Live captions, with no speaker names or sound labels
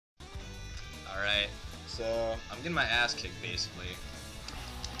Alright, so I'm getting my ass kicked basically.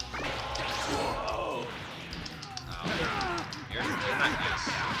 Oh. You're not nice.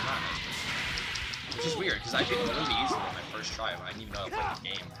 You're not nice. Which is weird, because I did it really easily on my first try, but I didn't even know how to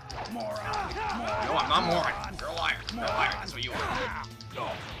play the game. Moron! No, I'm not moron! You're a liar! You're a liar! That's what you are! No,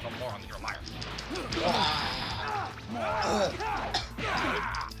 I'm a moron, you're a liar.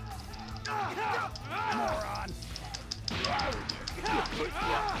 Moron!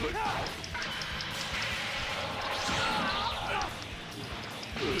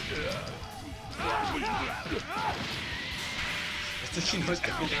 I think he knows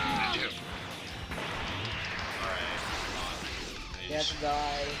everything you need to do. Alright, You have to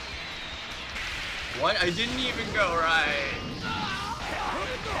die. What? I didn't even go right!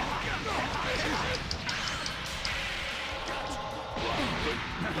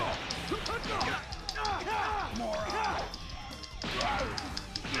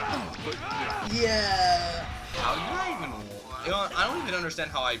 Yeah! How did I even... You know, I don't even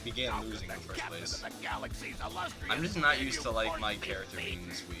understand how I began losing in the first place. I'm just not used to, like, my character being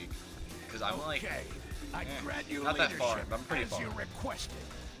this weak. Because I'm, like... not that far, but I'm pretty far.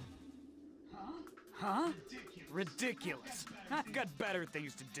 Huh? Ridiculous. I've got better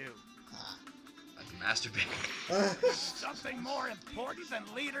things to do. Like masturbate. Something more important than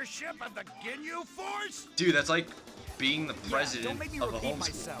leadership of the Ginyu Force? Dude, that's like being the president don't make me of a repeat homeschool.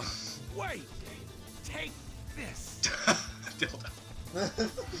 myself. Wait! Take this! Dildo.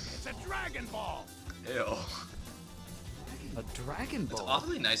 It's a Dragonball! Ew. A Dragonball? It's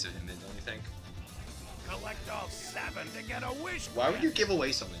awfully nice of him, don't you think? Collect all 7 to get a wish. Why would you give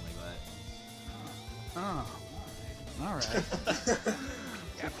away something like that? Oh. Alright.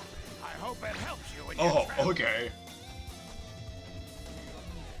 Yep. I hope it helps you in your Oh, travels. okay.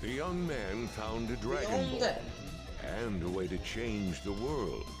 The young man found a Dragon Ball and a way to change the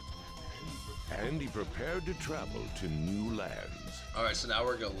world. And he prepared to travel to new lands. Alright, so now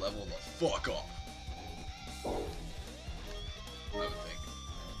we're gonna level the fuck up. I would think.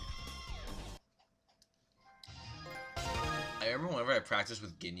 I remember whenever I practiced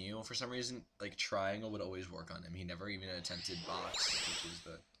with Ginyu, for some reason, like, triangle would always work on him. He never even attempted box, which is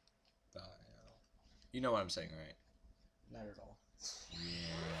the you know what I'm saying, right? Not at all.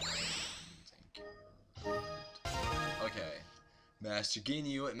 Yeah, thank you. Okay. Master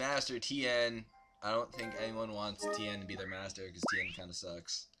Ginyu, Master Tien. I don't think anyone wants Tien to be their master, because Tien kind of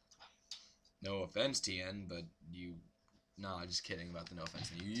sucks. No offense, Tien, but you... Nah, just kidding about the no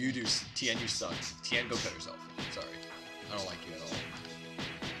offense. You do... Tien, you suck. Tien, go kill yourself. Sorry. I don't like you at all.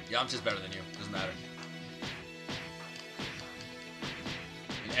 Yamcha's better than you. Doesn't matter.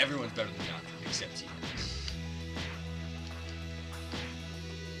 And everyone's better than Yamcha, except Tien.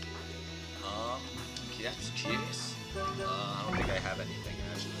 Okay, that's curious. I don't think I have anything,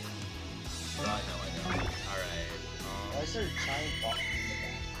 actually. But I know. Alright, Why is there a giant box in the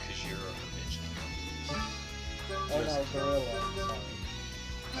back? because you're a bitch. Oh no, gorilla. Sorry.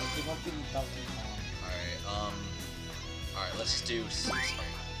 I keep on being talking now. Alright, let's just do...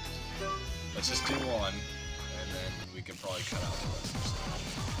 Let's just do one, and then we can probably cut out the rest of the stuff.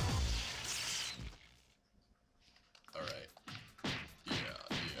 Alright.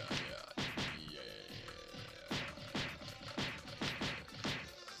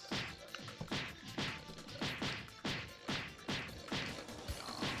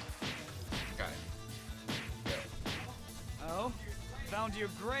 Okay. Go. Oh? Found your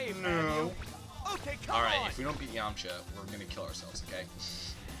grave, No. have you? Okay, come Alright, on! if we don't beat Yamcha, we're gonna kill ourselves, okay?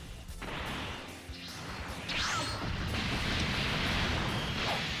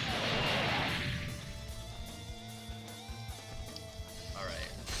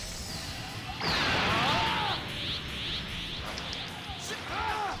 Alright.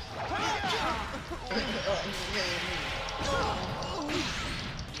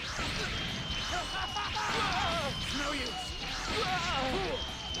 No use!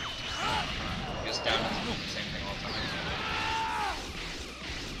 Just down to the same thing all the time.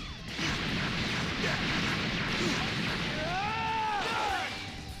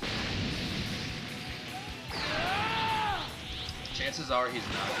 Chances are he's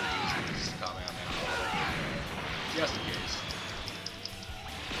not going to use this Kamehameha. Just in case.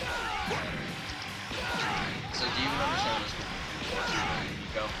 So do you understand this?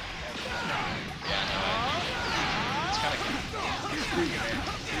 Go. Yeah, no. It's kind of screw you, man.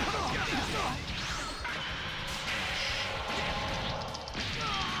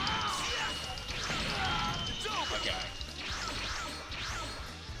 Okay.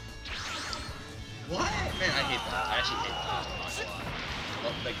 What? Man, I hate that. I actually hate that. I'm not gonna lie.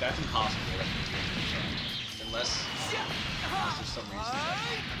 Well, like, that's impossible. Unless there's some reason.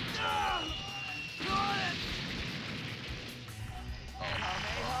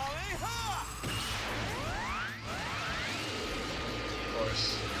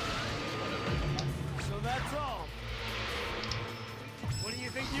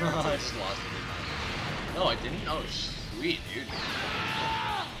 think I you're just lost it. No, I didn't. Oh, sweet, dude.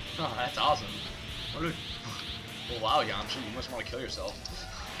 Oh, that's awesome. What a... Oh, wow, Yamcha, you must want to kill yourself.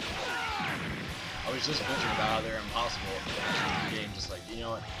 I was just bitching about how they're impossible. The game just like, you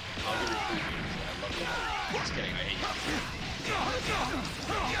know what? I'll give you 3 games. I love you. Just kidding, I hate you. You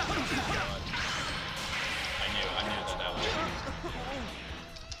know what? I knew that was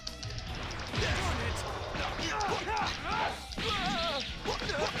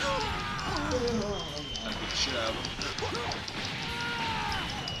I beat the shit out of him.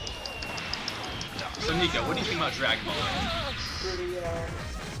 So Nico, what do you think about Dragon Ball? Pretty,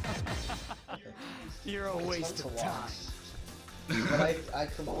 You're a waste of time. But I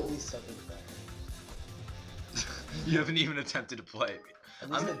completely suck at that. You haven't even attempted to play. At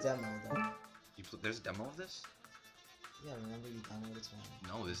least a demo, though. There's a demo of this? Yeah, remember you downloaded it to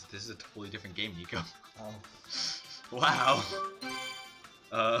one. No, this is a totally different game, Nico. Oh. Wow.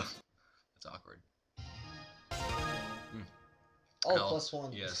 That's awkward. Oh, Hell,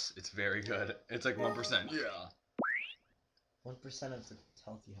 +1. Yes, it's very good. It's like 1%. Yeah. 1% of the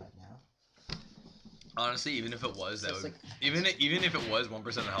health you have now. Honestly, even if it was, that So would it's like- even if it was 1%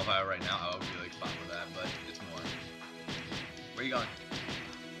 of the health I have right now, I would be like fine with that. But it's more. Where you going?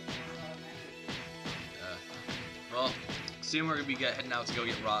 Well, soon we're gonna be heading out to go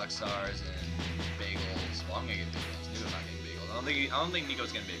get rock stars and bagels. Well, I'm gonna get bagels. Nico's not getting bagels. I don't think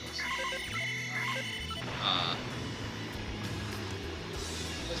Nico's getting bagels.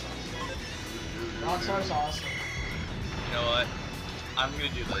 Rockstar's awesome. You know what? I'm gonna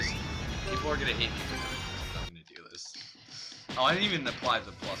do this. People are gonna hate me for doing this. I'm gonna do this. Oh, I didn't even apply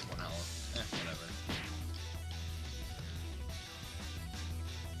the +1 health. Whatever.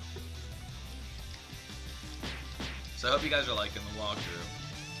 So I hope you guys are liking the walkthrough,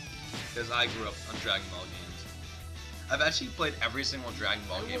 because I grew up on Dragon Ball games. I've actually played every single Dragon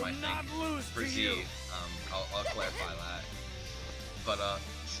Ball game, I think, for Z. I'll clarify that. But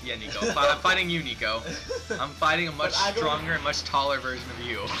yeah, Nico, I'm fighting you, Nico. I'm fighting a much stronger and much taller version of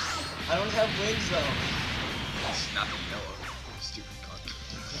you. I don't have wings though. That's not the yellow. Stupid cunt.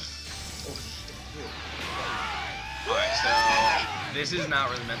 Oh shit. Alright, so this is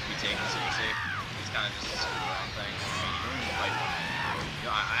not really meant to be taken seriously. It's kind of just a screw around thing. You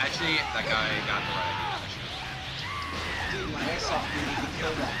know, actually, that guy got the right idea. Dude, my airsoft you need to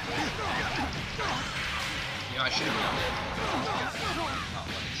kill that. You know, I should have done it. Not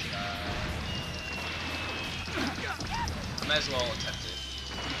much. I might as well attempt it.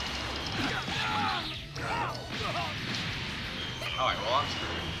 Alright, well, I'm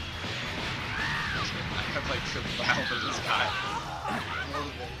screwed. I have like triple battle for this guy.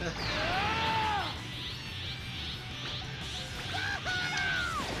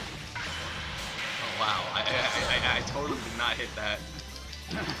 Oh wow, I totally did not hit that.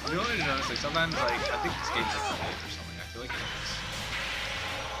 You know what I noticed? Like sometimes, like I think this game's like delayed or something. I feel like it is.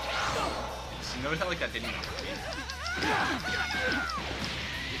 So you notice how like that didn't even hit me?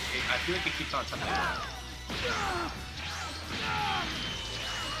 I feel like it keeps on attempting that.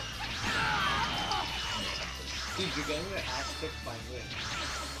 Dude, you're getting your ass kicked by wings.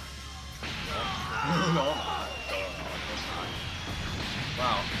 No.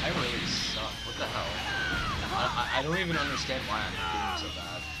 Wow, I really suck. What the hell? I don't even understand why I'm doing so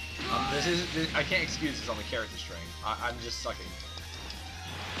bad. I can't excuse this on the character string. I'm just sucking.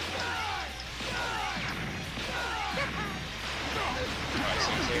 Alright,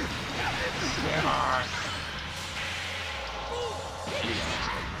 so here.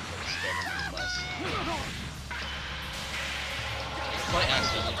 Quite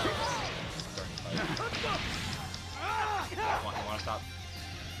actually you wanna stop?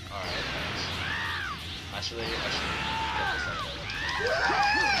 Alright, thanks. Actually, I should get this out of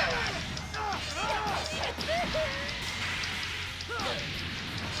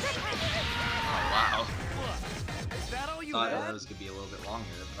Oh wow. Is that all you Thought had? those could be a little bit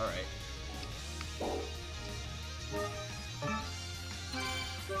longer. Alright.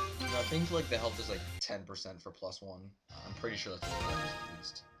 I think like the health is like 10% for +1. I'm pretty sure that's what that is at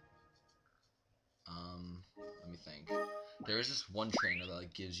least. Let me think. There is this one trainer that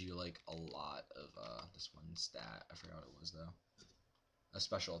like gives you like a lot of this one stat. I forgot what it was though. A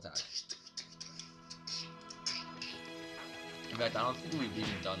special attack. In fact, I don't think we've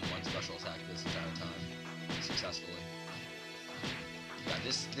even done one special attack this entire time successfully. Yeah,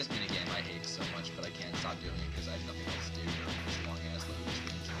 this minigame I hate so much, but I can't stop doing it because I have nothing else to do during this long ass loading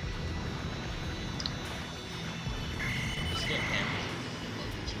screen. This game hammers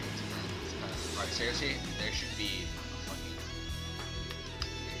loading screens, man. It's kind of... Alright, seriously, there should be a fucking...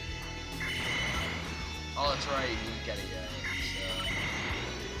 Oh, that's right, you didn't get it yet, so...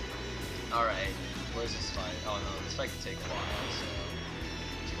 Alright, where's this fight? Oh no, this fight could take a while, so...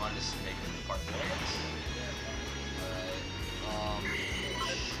 Do you want to just make it part 4, I guess?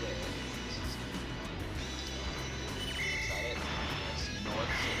 Alright, shit. Is that it? That's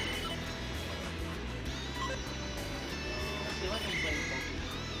north. I feel like I'm playing Pokemon.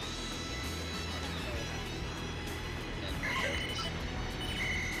 And more characters.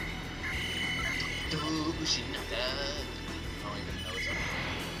 Dushinada. I don't even know what's up here.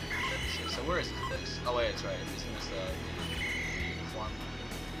 Shit, so where is this place? Oh wait, it's right. Isn't this the uniform?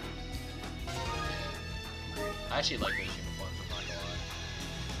 I actually like those uniforms, I'm not gonna lie.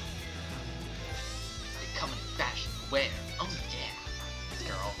 They come in fashion. Where? Oh yeah.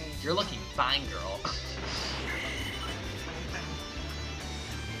 Girl. You're looking fine, girl.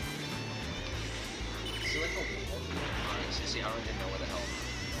 Is it like a wall? Seriously, I don't even know where the hell.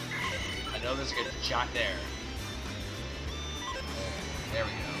 I know there's a good shot there. There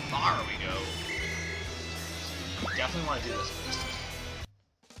we go. There we go. Definitely want to do this first.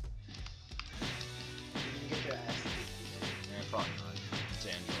 You can get your ass beat. Yeah, probably not. It's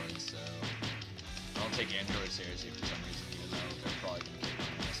Android, so I don't take Android seriously for some reason, even though they're probably gonna kick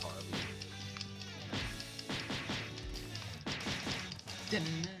my ass horribly.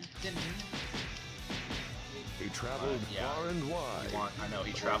 He traveled far and wide. I know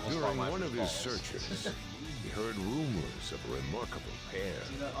he travels far During wide. one of his falls. searches, he heard rumors of a remarkable pair,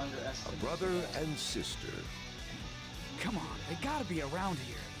 Do not a underestimate. brother and sister. Come on, they gotta be around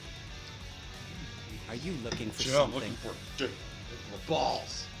here. Are you looking for I'm something? looking for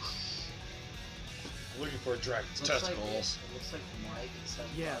balls. I'm looking for a dragon's It looks like testicles. It looks like Mike instead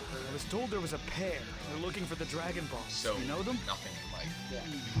of Yeah, Parker. I was told there was a pair. They're looking for the Dragon Balls. So You know them? nothing like.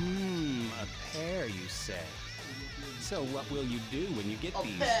 A pair, you say? So what will you do when you get A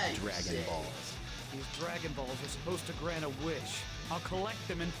these pair, you Dragon say? Balls? These Dragon Balls are supposed to grant a wish. I'll collect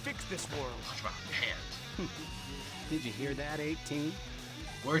them and fix this world. Watch my hands. Did you hear that, 18?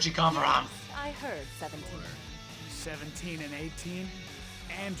 Where'd you come from? I heard 17. 17 and 18?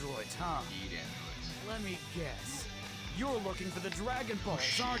 Androids, huh? Eat androids. Let me guess. You're looking for the Dragon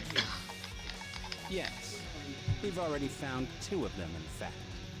Balls, aren't you? Yes. We've already found 2 of them, in fact.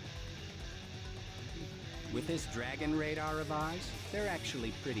 With this Dragon Radar of ours, they're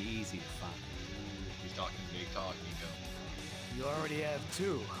actually pretty easy to find. He's talking big talk, Nico. You already have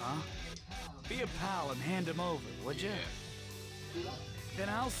 2, huh? Be a pal and hand them over, would you? Yeah. Then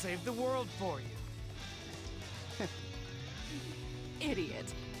I'll save the world for you.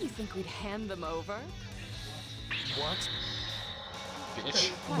 Idiot. You think we'd hand them over? What?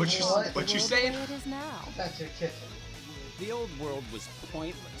 Bitch. Why What is you the what you world the saying? way It is now. That's your kitchen. The old world was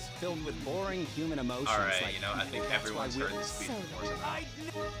pointless, filled with boring human emotions Alright, like... you know, I think That's everyone's why heard this speech So before tonight.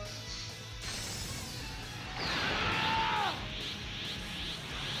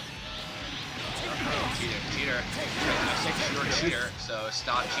 Cheater. I said you're a cheater, so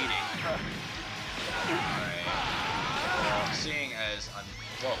stop cheating. Alright. Well, seeing as I'm...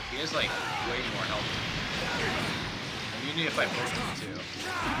 Whoa, he has like way more health. And you need to fight both of them too.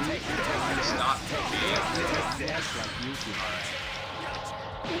 Stop cheating. Alright.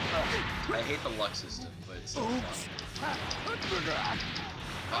 I hate the luck system, but it's so fun.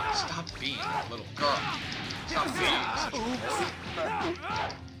 Oh, stop being a little girl. Stop being such a boy.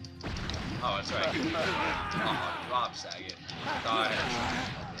 Oh, that's right. Oh, Bob Saget. God. I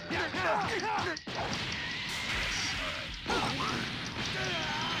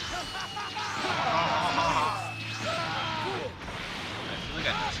feel like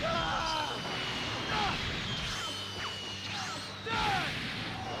I know something else.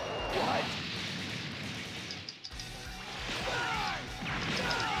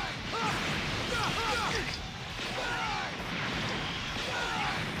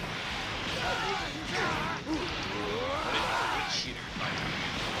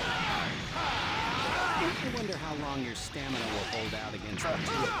 I wonder how long your stamina will hold out against the 2 of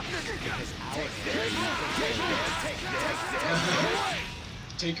them. Because our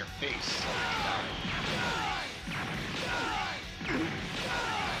Take your face.